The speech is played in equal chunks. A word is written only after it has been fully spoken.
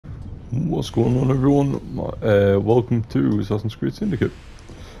What's going on, everyone? Welcome to Assassin's Creed Syndicate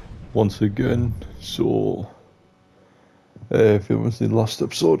once again. So if you haven't seen the last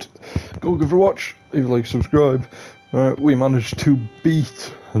episode, go give it a watch. Leave a like, subscribe. We managed to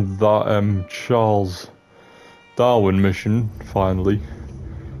beat that Charles Darwin mission finally,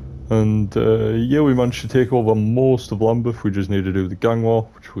 and yeah, we managed to take over most of Lambeth. We just need to do the gang war,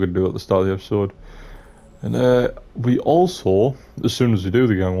 which we're going to do at the start of the episode. And we also, as soon as we do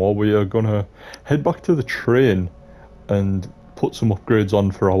the gang war, we are gonna head back to the train and put some upgrades on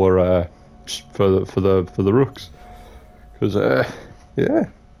for our for the rooks, because yeah,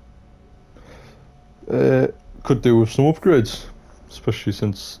 could do with some upgrades, especially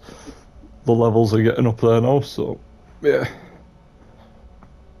since the levels are getting up there now. So yeah,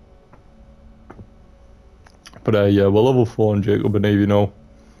 but yeah, we're level 4 in Jacob and Navy now.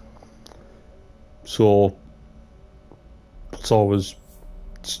 So it's always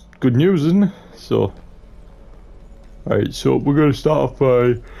good news, isn't it? So, alright, so we're going to start off by,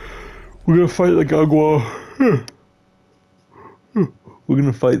 we're going to fight the gang war. We're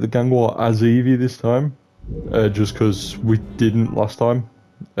going to fight the gang war as Evie this time, just because we didn't last time.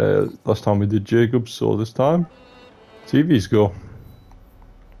 Last time we did Jacob, so this time it's Evie's go.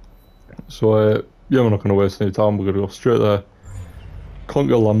 So yeah, we're not going to waste any time. We're going to go straight there,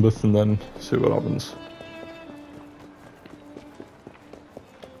 conquer Lambeth, and then see what happens.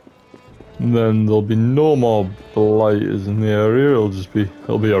 And then there'll be no more blighters in the area.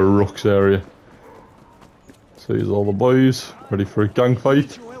 It'll be a rooks area. So here's all the boys ready for a gang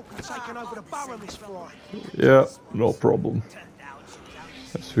fight. Yeah, no problem.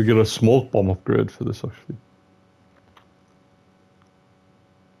 Let's we get a smoke bomb upgrade for this actually.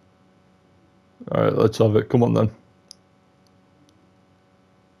 Alright, let's have it. Come on then.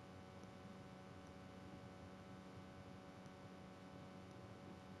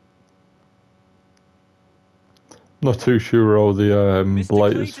 Not too sure how the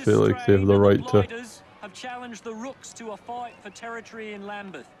blighters feel like they have the right to. Have challenged the rooks to a fight for territory in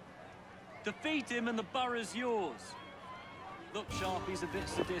Lambeth. Defeat him and the borough's yours. Look sharp, he's a bit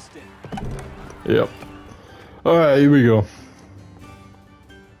sadistic. Yep. Alright, here we go.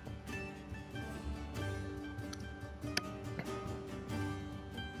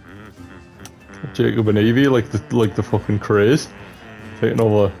 Jacob and Evie like the fucking craze. Taking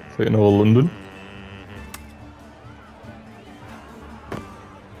over London.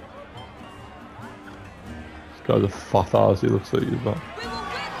 Guy's a fat ass, he looks like he's not.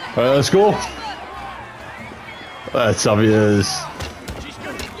 Alright, let's go! Let's have yours.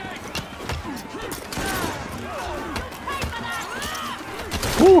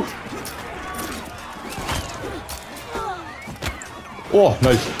 Woo! Oh,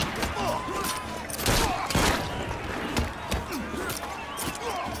 nice.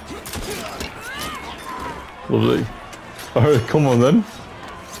 Lovely. Alright, come on then.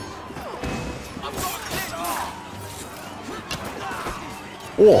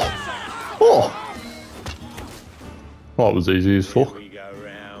 Oh! Oh! That was easy as fuck.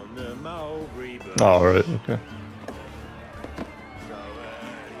 Alright, okay.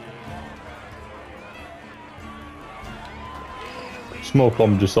 Smoke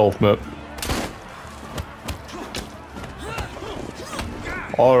bomb yourself, mate.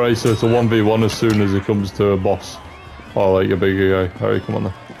 Alright, so it's a 1v1 as soon as it comes to a boss. Oh, like a bigger guy. Alright, come on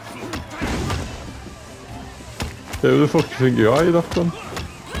then. Hey, who the fuck do you think you are, you daft one?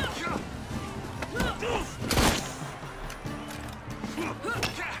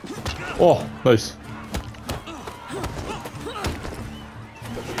 Oh, nice.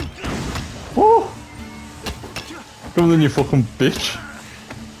 Oh! Come on, you fucking bitch.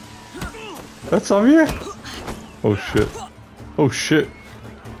 Let's have you. Oh shit. Oh shit.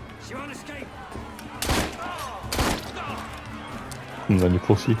 And then you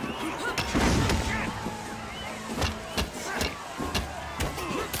pussy.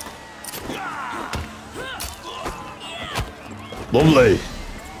 Lovely.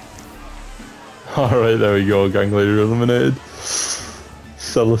 Alright, there we go, gang leader eliminated.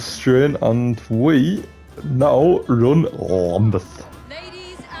 Celestrain, and we now run Lambeth.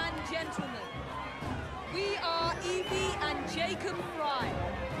 Ladies and gentlemen, we are Evie and Jacob Fry.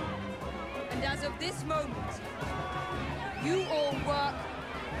 And as of this moment, you all work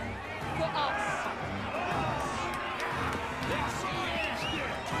for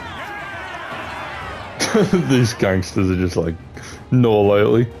us. These gangsters are just like, no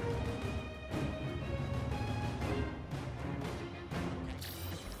loyalty.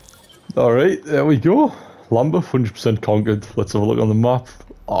 Alright, there we go. Lambeth, 100% conquered. Let's have a look on the map.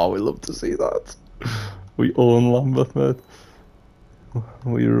 Oh, we love to see that. We own Lambeth, mate.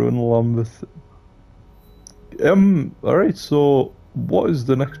 We're in Lambeth. Alright, so what is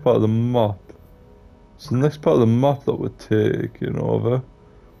the next part of the map? So the next part of the map that we're taking over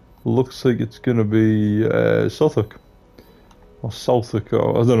looks like it's gonna be Suffolk. Or Southwark,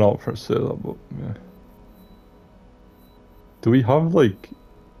 or I don't know how to say that, but yeah. Do we have like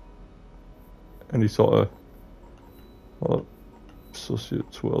any sort of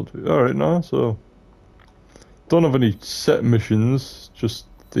associates worldview? Alright, now, so don't have any set missions, just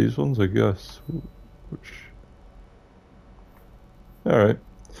these ones, I guess. Which, alright.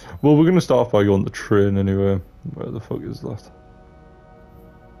 Well, we're gonna start by going to train anyway. Where the fuck is that?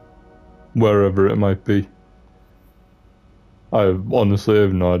 Wherever it might be. I honestly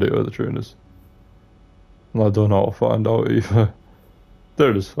have no idea where the train is. And I don't know how to find out either.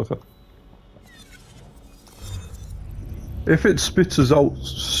 There it is, okay. If it spits us out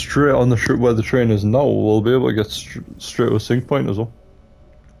straight on the where the train is now, we'll be able to get straight to a sync point as well.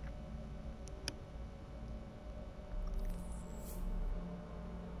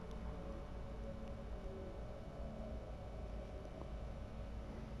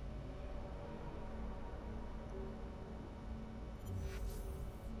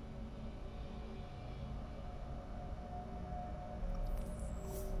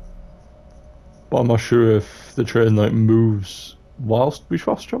 But I'm not sure if the train like moves whilst we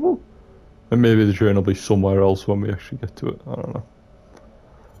fast travel. And maybe the train will be somewhere else when we actually get to it. I don't know.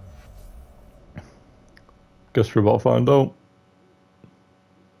 Guess we're about to find out.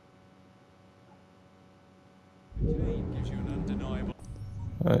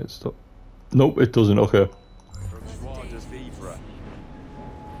 Alright, stop. Nope, it doesn't. Okay.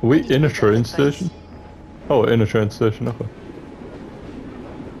 Are we in a train station? Oh, in a train station. Okay.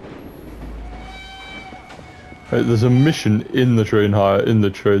 Right, there's a mission in the train hire, in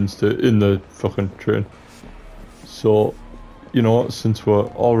the fucking train. So, you know what, since we're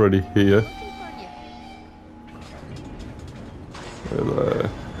already here... Got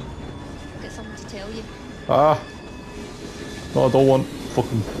something to tell you. Ah! No, I don't want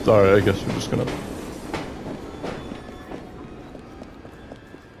fucking... Alright, I guess we're just gonna...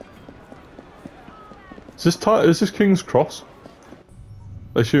 Is this King's Cross?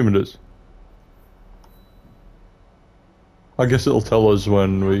 I assume it is. I guess it'll tell us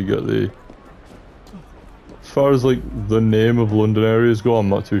when we get the... As far as like the name of London areas go, I'm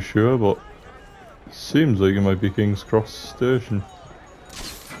not too sure, but it seems like it might be King's Cross Station.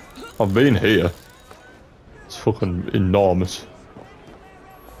 I've been here. It's fucking enormous.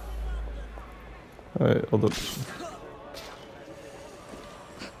 Alright, let's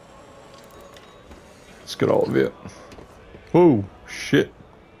get out of here. Oh, shit.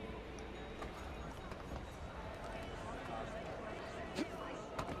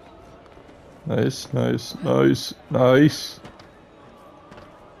 Nice, nice, nice, nice.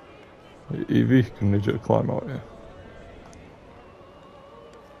 Evie, can need you to climb out here.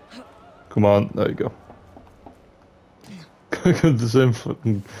 Come on, there you go. The same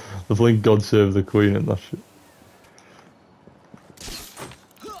fucking... I think God save the Queen and that shit.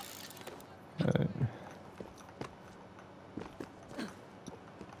 Right.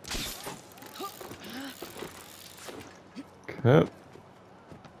 Okay.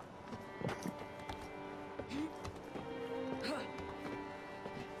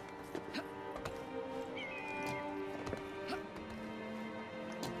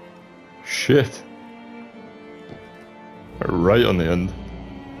 Shit. Right on the end.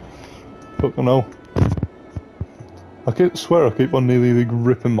 Fucking hell. Swear I keep on nearly like,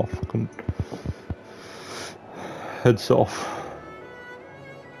 ripping my fucking heads off.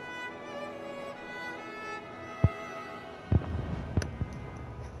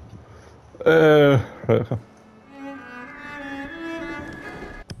 Right, okay.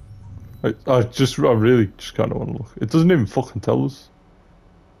 I really just kind of want to look. It doesn't even fucking tell us.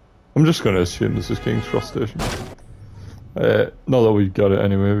 I'm just going to assume this is King's Cross Station. Now that we got it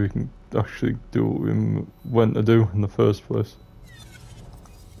anyway, we can actually do what we went to do in the first place.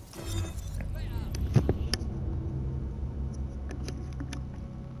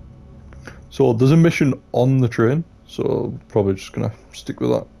 So there's a mission on the train, so probably just going to stick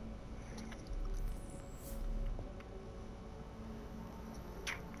with that.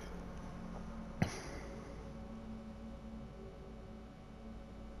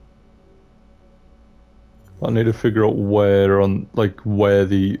 I need to figure out where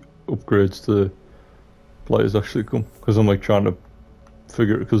the upgrades to the players actually come, because I'm like trying to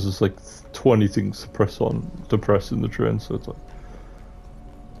figure it, because there's like 20 things to press in the train, so it's like...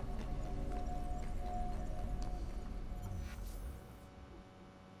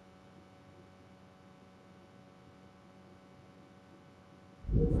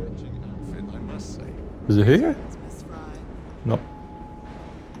 Fetching outfit, I must say. Is it here? Miss Fry. No.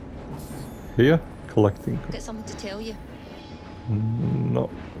 Here? Collecting. Got something to tell you. Not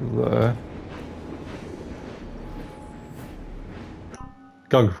there.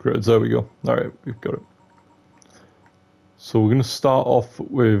 Gang upgrades, there we go. Alright, we've got it. So we're going to start off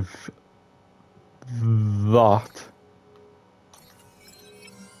with that.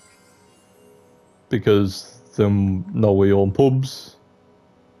 Because then now we own pubs.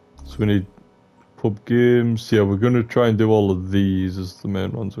 So we need pub games. Yeah, we're going to try and do all of these as the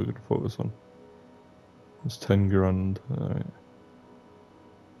main ones we're going to focus on. It's 10 grand. Alright.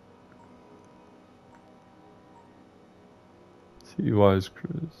 TUI's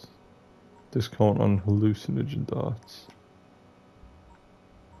cruise. Discount on hallucinogen darts.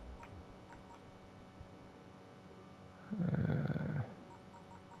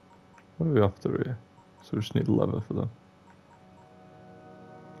 What are we after here? So we just need leather for them.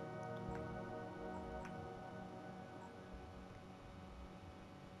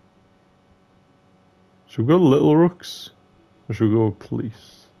 Should we go Little Rooks? Or should we go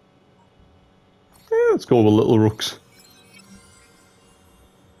Police? Yeah, let's go with Little Rooks.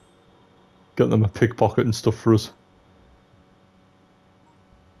 Get them a pickpocket and stuff for us.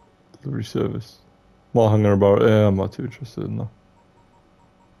 Delivery service. More hanging about. Yeah, I'm not too interested in that.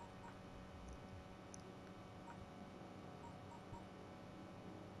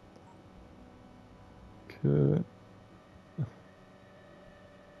 Okay.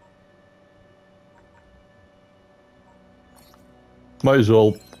 Might as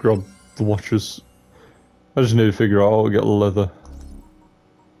well grab the watches. I just need to figure out how to get the leather.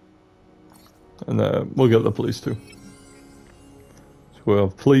 And we'll get the police too. So we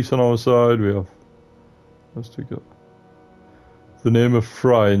have police on our side, we have... Let's take it. The name of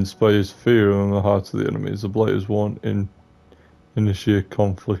Fry inspires fear in the hearts of the enemies. The blighters won't initiate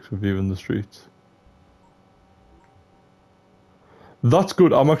conflict with even the streets. That's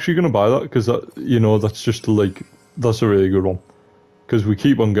good. I'm actually going to buy that because that, you know, that's just like, that's a really good one. Because we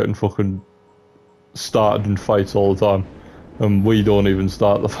keep on getting fucking started in fights all the time. And we don't even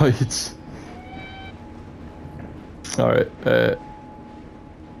start the fights. Alright,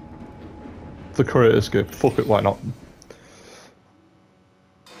 the courier escape. Fuck it, why not?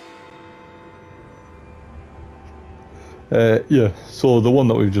 Yeah, so the one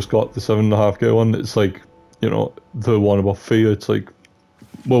that we've just got, the 7.5k one, it's like, you know, the one about fear, it's like,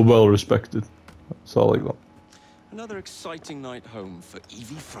 well respected. So I like that. Another exciting night home for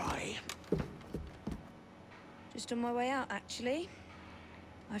Evie Fry. Just on my way out, actually.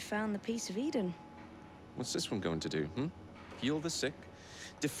 I found the Piece of Eden. What's this one going to do, Heal the sick,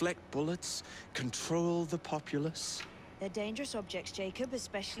 deflect bullets, control the populace? They're dangerous objects, Jacob,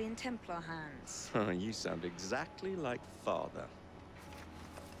 especially in Templar hands. You sound exactly like Father.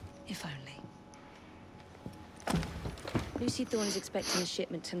 If only. Lucy Thorne is expecting a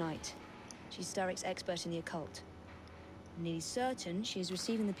shipment tonight. She's Starrick's expert in the occult. I'm nearly certain she is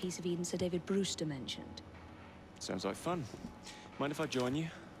receiving the Piece of Eden Sir David Brewster mentioned. Sounds like fun. Mind if I join you?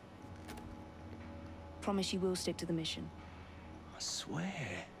 Promise you will stick to the mission. I swear.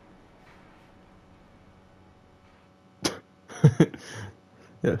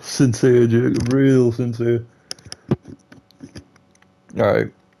 Yeah, sincere, Jacob, real sincere.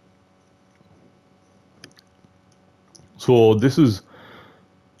 Alright. So this is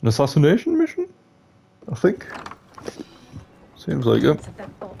an assassination mission, I think. Seems like it. Of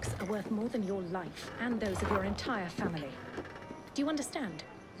that box are worth more than your life and those of your entire family. Do you understand?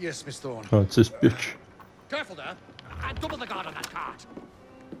 Yes, Miss Thorne. Oh, it's this bitch. Careful there. And double the guard on that cart.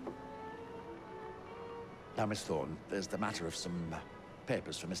 Now, Miss Thorne, there's the matter of some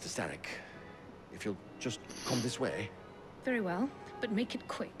papers for Mr. Starrick. If you'll just come this way. Very well, but make it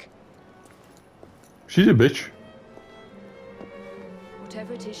quick. She's a bitch.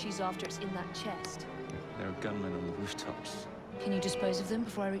 Whatever it is she's after, it's in that chest. There are gunmen on the rooftops. Can you dispose of them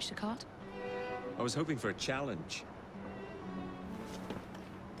before I reach the cart? I was hoping for a challenge.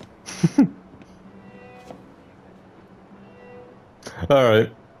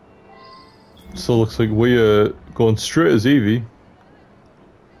 Alright. So looks like we are going straight as Evie.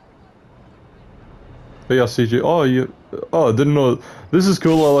 But yeah, CJ. Oh, you. Oh, I didn't know. This is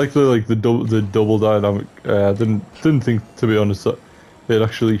cool. I like the double dynamic. I didn't think, to be honest, that it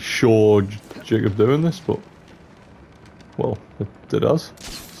actually showed Jacob doing this, but well, it does.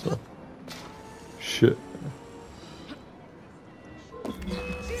 So shit.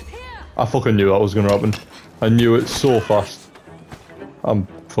 I fucking knew that was gonna happen. I knew it so fast. I don't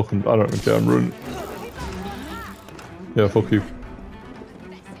even care, I'm running. Yeah, fuck you.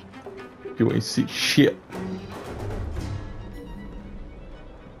 You ain't see shit.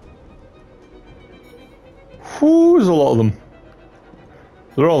 Whew, there's a lot of them.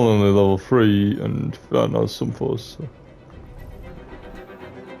 They're all only level 3 and I know some 4s. So.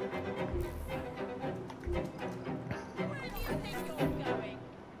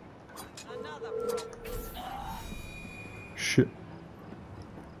 Shit.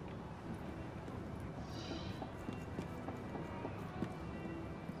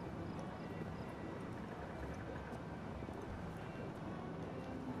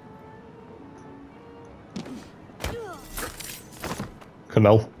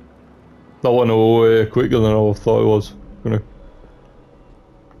 Canal. That went away quicker than I thought it was gonna.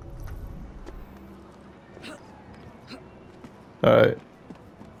 Alright.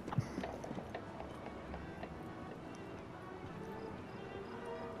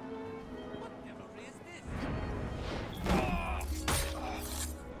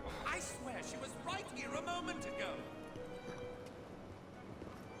 I swear she was right here a moment ago.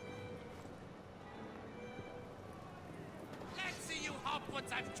 Let's see you hop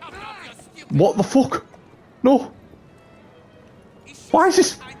once I've chopped off your stupid. What the fuck? No. Why is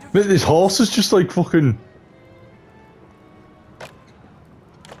this? Mate, this horse is just like fucking.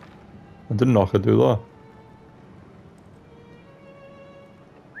 I didn't know I could do that.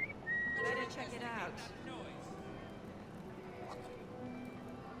 Better check it out.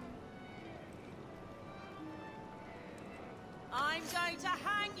 I'm going to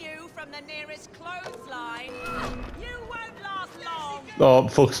hang you from the nearest clothesline. You won't last long. Oh,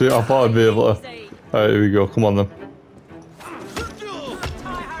 fuck's sake, I thought I'd be able to. Alright, here we go, come on then.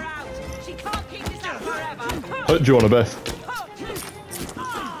 Tie her out. She can't keep this up forever. Do you want a bet?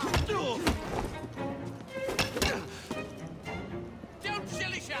 Don't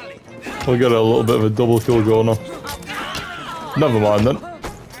shilly-shally. We'll get a little bit of a double kill going on. Never mind then.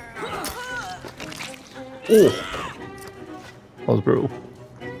 Oh! That was brutal.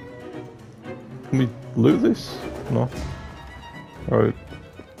 Can we loot this? No. Alright.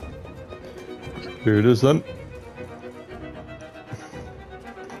 Here it is then.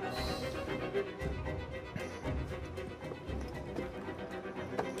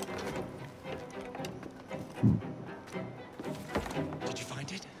 Did you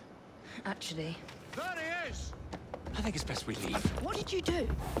find it? Actually, There he is. I think it's best we leave. what did you do?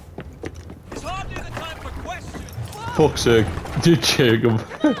 It's hardly the time for questions. Fuck's sake. Dude, Jacob.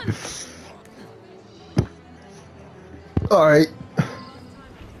 Alright.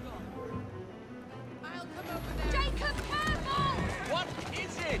 Jacob, careful! What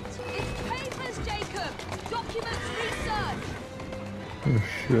is it? It's papers, Jacob. Documents research. Oh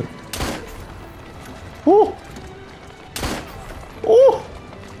shit. Oh! Oh!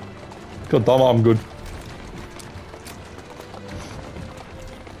 God damn, I'm good.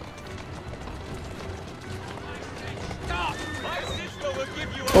 Stop! My sister will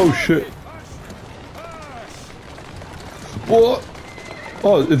give you a Oh shit. What?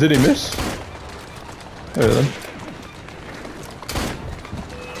 Oh, did he miss? There then.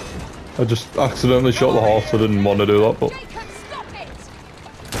 I just accidentally shot the horse, I didn't want to do that, but... Jacob, stop it!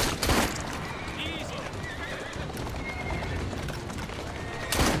 easy.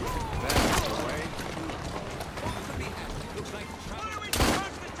 What are we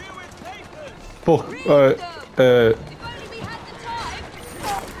supposed to do with papers? Fuck, If only we had the time.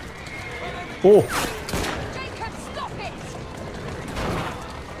 oh, Jacob, stop it!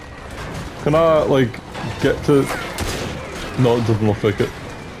 can I, like, get to... No, it doesn't look like it.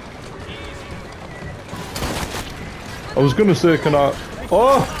 I was gonna say, can I...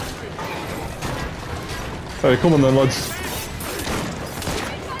 Oh! Hey, come on then, lads.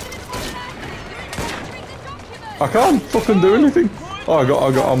 I can't fucking do anything. Oh, I got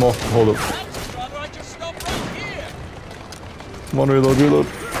ammo. Hold up. Rather I just stop right here. Come on, reload, reload.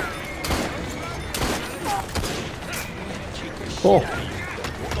 Oh.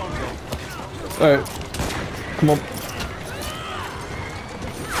 Alright. Come on.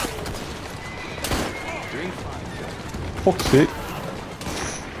 Fuck's sake.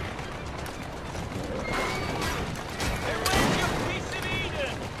 Hey, where's your piece of Eden?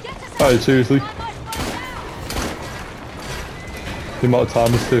 Alright, seriously. The amount of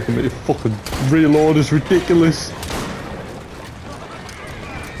time it's taking me to fucking reload is ridiculous.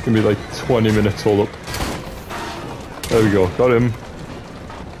 Give me like 20 minutes, hold up. There we go, got him.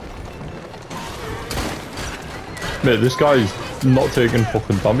 Mate, this guy's not taking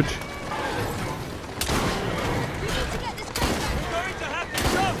fucking damage. Going to have to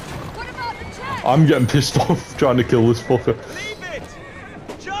jump. What about the check? I'm getting pissed off trying to kill this fucker. Leave it.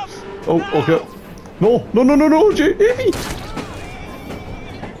 Jump. Oh, okay. No, no, no, no, no, Jamie!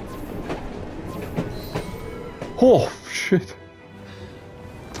 Oh, shit.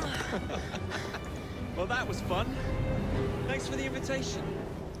 Well, that was fun. Thanks for the invitation.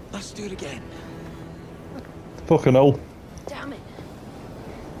 Let's do it again. Fucking hell. Damn it.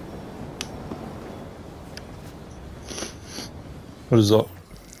 What is that?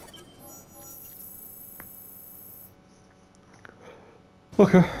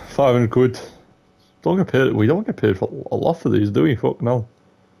 Okay, 500 quid. Don't get paid. We don't get paid for a lot for these, do we? Fuck no.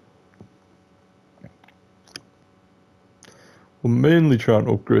 We're mainly trying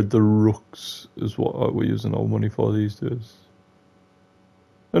to upgrade the rooks, is what we're using our money for these days.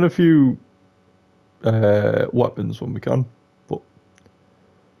 And a few weapons when we can. But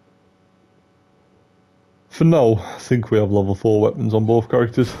for now, I think we have level 4 weapons on both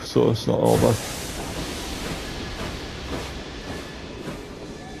characters, so it's not all bad.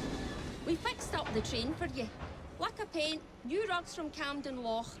 We fixed up the train for you. Lacquer paint, new rugs from Camden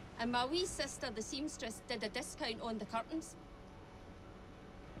Loch, and my wee sister, the seamstress, did a discount on the curtains.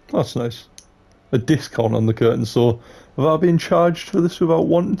 That's nice. A discount on the curtain, so have I been charged for this without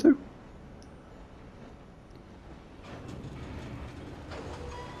wanting to?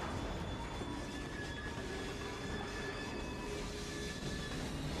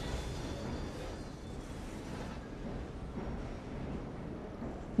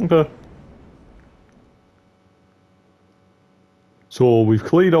 Okay. So we've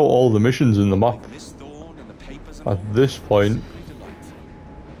cleared out all the missions in the map. At this point.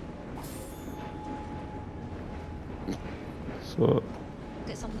 So.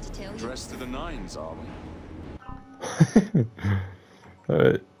 Got something to tell you. Dressed to the nines, are we?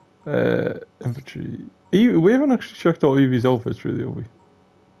 Alright. Infantry. We haven't actually checked out Evie's outfits, really, have we?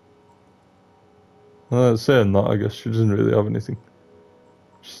 Saying that, I guess she doesn't really have anything.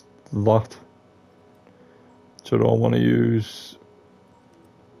 Just that. So I don't want to use.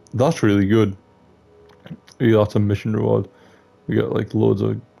 That's really good. Yeah, that's a mission reward. We get like loads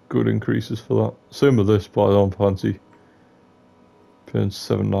of good increases for that. Same with this, but I don't fancy paying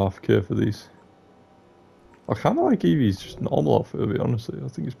 7.5k for these. I kind of like Evie's just normal outfit, to be honest. I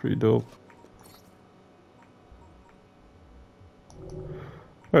think it's pretty dope.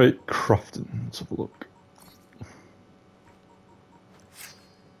 Alright, crafting. Let's have a look.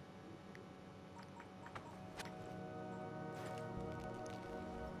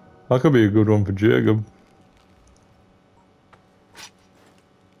 That could be a good one for Jacob.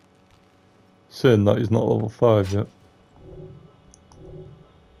 Saying that he's not level 5 yet.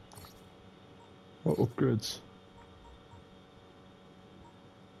 What upgrades?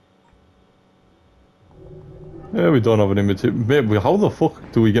 Yeah, we don't have any material. How the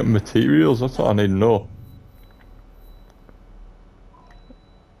fuck do we get materials? That's what I need to know.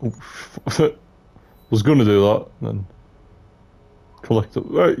 Was gonna do that, then collect it.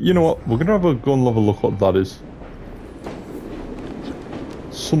 Right, you know what? We're gonna go and have a look what that is.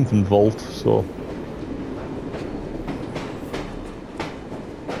 Something vault, so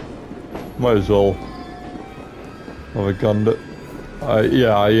might as well have a gander.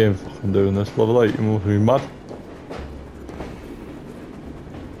 Yeah, I ain't fucking doing this. Level 8, you must be mad.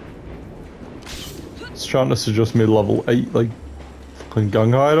 It's trying to suggest me level 8, like fucking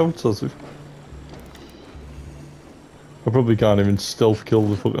gang hideouts, as if I probably can't even stealth kill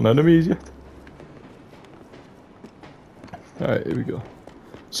the fucking enemies yet. Alright, here we go.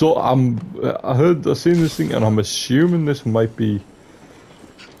 So I've seen this thing, and I'm assuming this might be.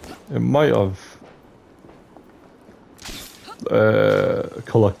 It might have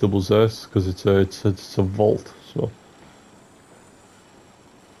collectibles there because it's a vault. So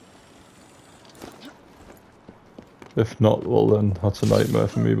if not, well then that's a nightmare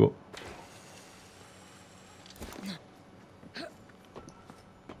for me. But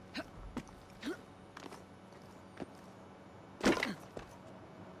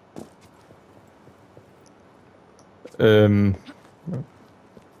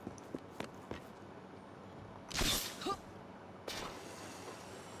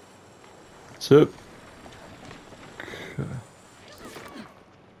that's it. Okay.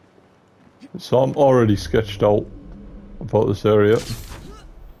 So I'm already sketched out about this area.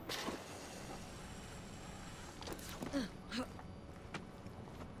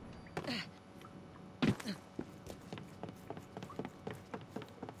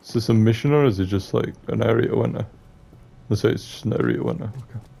 Is this a mission or is it just like an area to enter? Let's say it's just an area to enter.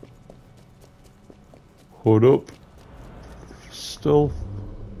 Okay. Hold up. Stealth.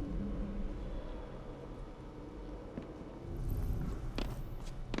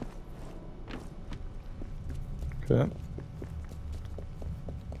 Okay.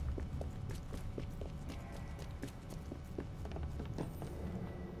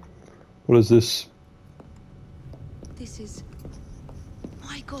 What is this? This is...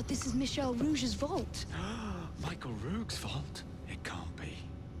 My God, God, this is Michel Rouge's vault. Michael Rourke's fault? It can't be.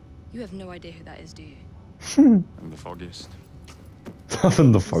 You have no idea who that is, do you? I'm the foggiest.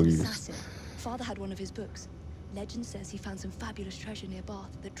 Nothing the He was an foggiest. assassin. Father had one of his books. Legend says he found some fabulous treasure near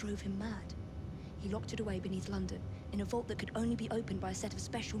Bath that drove him mad. He locked it away beneath London, in a vault that could only be opened by a set of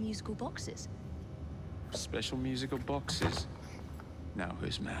special musical boxes. Special musical boxes? Now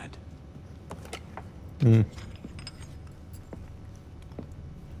who's mad? Hmm.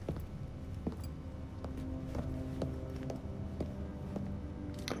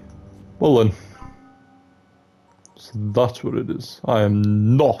 Well then. So that's what it is. I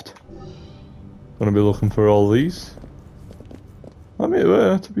am not gonna be looking for all these. I mean,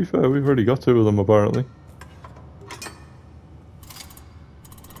 to be fair, we've already got 2 of them apparently.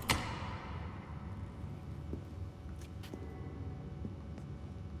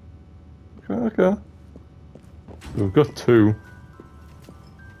 Okay. We've got 2.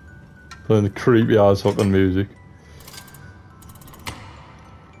 Playing the creepy ass fucking music.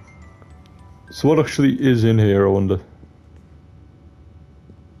 So what actually is in here, I wonder?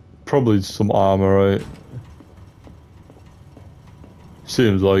 Probably some armor, right?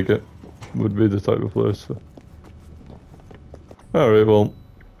 Seems like it. Would be the type of place for. Alright, well.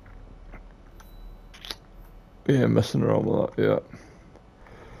 We ain't messing around with that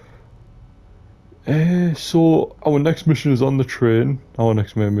yet. So our next mission is on the train. Our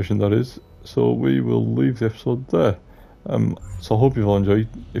next main mission, that is. So we will leave the episode there. So I hope you've all enjoyed.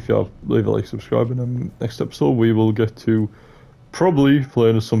 If you have, leave a like, subscribe, and next episode we will get to probably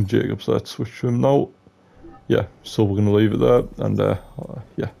playing some Jacob sets, which now, yeah. So we're gonna leave it there, and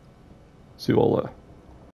yeah, see you all later.